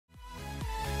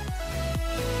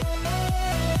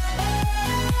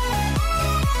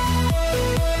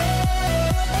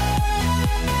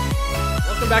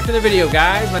back to the video,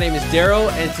 guys. My name is Darrel,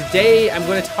 and today I'm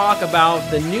going to talk about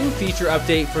the new feature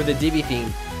update for the DIVI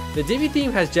theme. The DIVI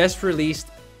theme has just released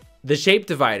the shape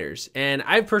dividers, and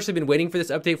I've personally been waiting for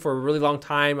this update for a really long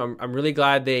time. I'm really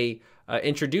glad they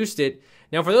introduced it.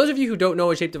 Now, for those of you who don't know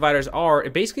what shape dividers are,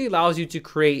 it basically allows you to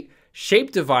create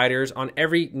shape dividers on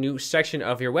every new section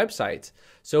of your website.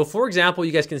 So, for example,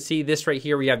 you guys can see this right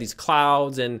here. We have these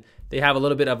clouds, and they have a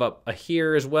little bit of a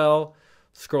here as well.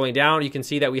 Scrolling down, you can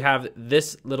see that we have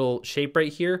this little shape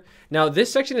right here. Now,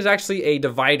 this section is actually a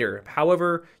divider.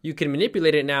 However, you can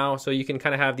manipulate it now, so you can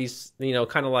kind of have these,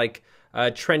 kind of like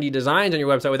trendy designs on your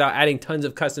website without adding tons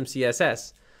of custom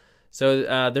CSS.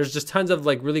 So there's just tons of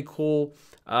like really cool,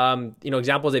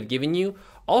 examples they've given you.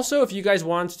 Also, if you guys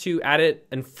want to add it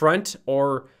in front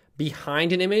or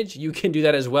behind an image, you can do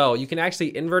that as well. You can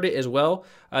actually invert it as well.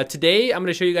 Today, I'm going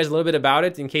to show you guys a little bit about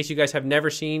it in case you guys have never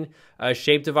seen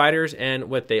shape dividers and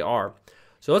what they are.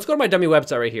 So let's go to my dummy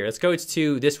website right here. Let's go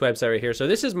to this website right here. So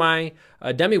this is my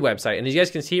dummy website. And as you guys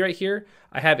can see right here,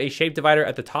 I have a shape divider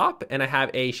at the top and I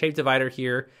have a shape divider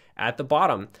here at the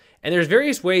bottom. And there's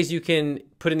various ways you can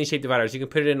put in these shape dividers. You can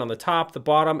put it in on the top, the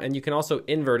bottom, and you can also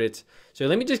invert it. So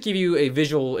let me just give you a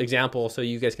visual example so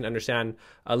you guys can understand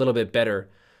a little bit better.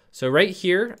 So right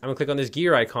here, I'm gonna click on this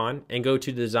gear icon and go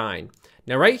to design.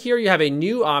 Now right here, you have a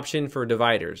new option for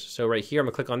dividers. So right here, I'm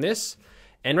gonna click on this.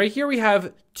 And right here, we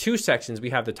have two sections. We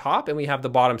have the top and we have the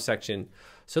bottom section.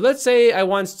 So let's say I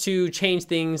want to change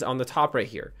things on the top right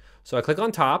here. So I click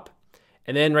on top,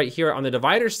 and then right here on the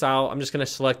divider style, I'm just gonna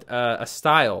select a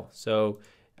style. So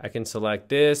I can select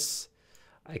this,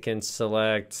 I can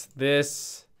select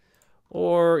this,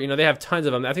 or they have tons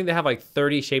of them. I think they have like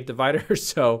 30 shape dividers.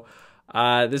 So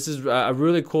this is a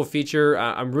really cool feature.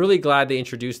 I'm really glad they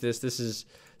introduced this. This is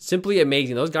simply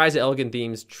amazing. Those guys at Elegant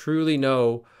Themes truly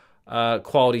know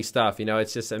quality stuff.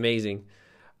 It's just amazing.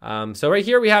 So right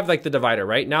here we have like the divider.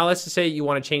 Right now, let's just say you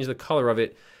want to change the color of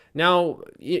it. Now,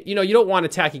 you don't want a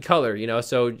tacky color.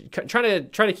 So trying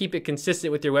to keep it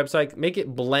consistent with your website. Make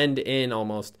it blend in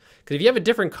almost. Because if you have a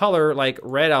different color like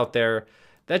red out there,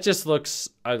 that just looks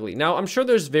ugly. Now, I'm sure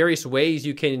there's various ways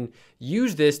you can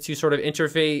use this to sort of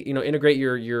interface, integrate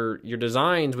your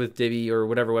designs with Divi or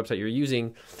whatever website you're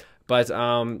using. But,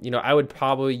 I would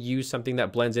probably use something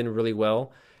that blends in really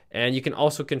well. And you can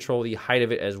also control the height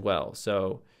of it as well.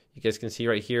 So you guys can see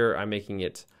right here, I'm making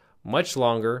it much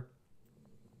longer.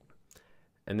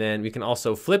 And then we can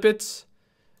also flip it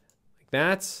like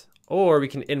that, or we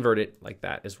can invert it like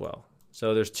that as well.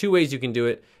 So there's two ways you can do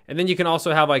it. And then you can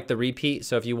also have like the repeat.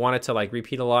 So if you want it to like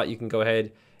repeat a lot, you can go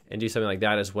ahead and do something like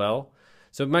that as well.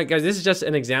 So guys, this is just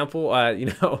an example.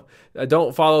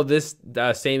 Don't follow this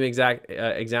same exact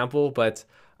example, but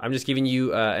I'm just giving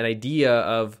you an idea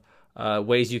of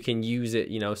ways you can use it.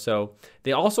 So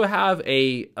they also have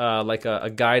a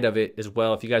guide of it as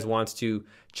well. If you guys want to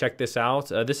check this out,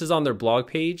 this is on their blog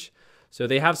page. So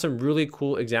they have some really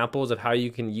cool examples of how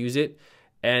you can use it.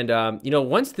 And,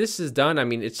 once this is done,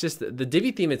 it's just the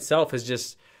Divi theme itself has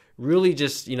just really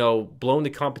just, blown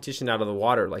the competition out of the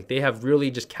water. Like they have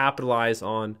really just capitalized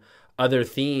on other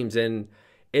themes. And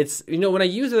it's, when I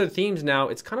use other themes now,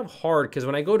 it's kind of hard because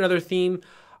when I go to another theme,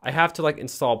 I have to like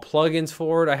install plugins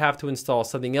for it. I have to install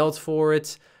something else for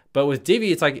it. But with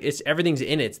Divi, it's like everything's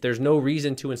in it. There's no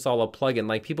reason to install a plugin.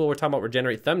 Like people were talking about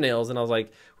regenerate thumbnails, and I was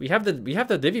like, we have the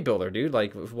Divi builder, dude.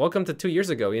 Like, welcome to 2 years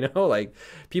ago. Like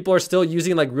people are still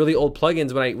using like really old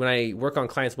plugins when I work on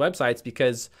clients' websites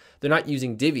because they're not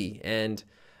using Divi. And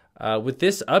with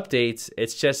this update,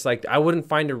 it's just like I wouldn't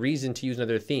find a reason to use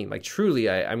another theme. Like truly,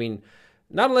 I mean.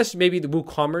 Not unless maybe the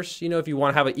WooCommerce, if you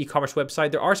want to have an e-commerce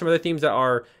website. There are some other themes that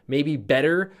are maybe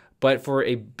better, but for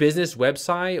a business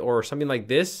website or something like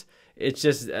this, it's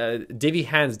just Divi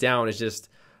hands down is just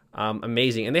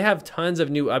amazing. And they have tons of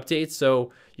new updates,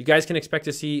 so you guys can expect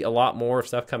to see a lot more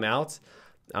stuff come out.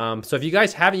 So if you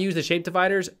guys haven't used the shape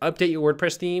dividers, update your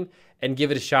WordPress theme and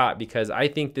give it a shot because I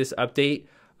think this update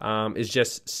is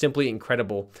just simply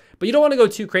incredible. But you don't want to go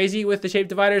too crazy with the shape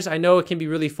dividers. I know it can be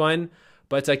really fun.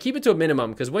 But keep it to a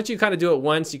minimum because once you kind of do it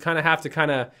once, you kind of have to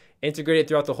kind of integrate it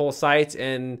throughout the whole site.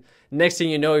 And next thing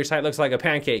you know, your site looks like a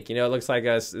pancake. It looks like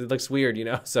it looks weird.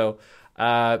 So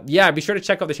yeah, be sure to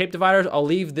check out the shape dividers. I'll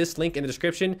leave this link in the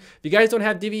description. If you guys don't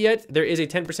have Divi yet, there is a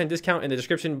 10% discount in the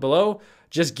description below.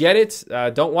 Just get it.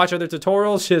 Don't watch other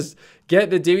tutorials. Just get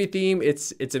the Divi theme.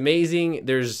 It's amazing.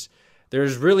 There's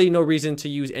really no reason to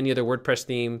use any other WordPress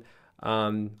theme.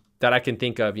 That I can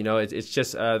think of, it's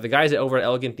just the guys over at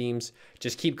Elegant Themes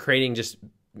just keep creating just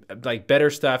like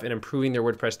better stuff and improving their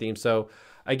WordPress theme. So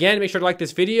again, make sure to like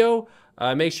this video.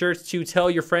 Make sure to tell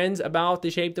your friends about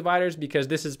the shape dividers because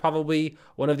this is probably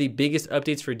one of the biggest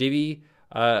updates for Divi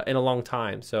in a long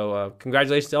time. So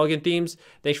congratulations to Elegant Themes.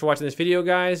 Thanks for watching this video,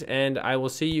 guys, and I will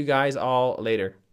see you guys all later.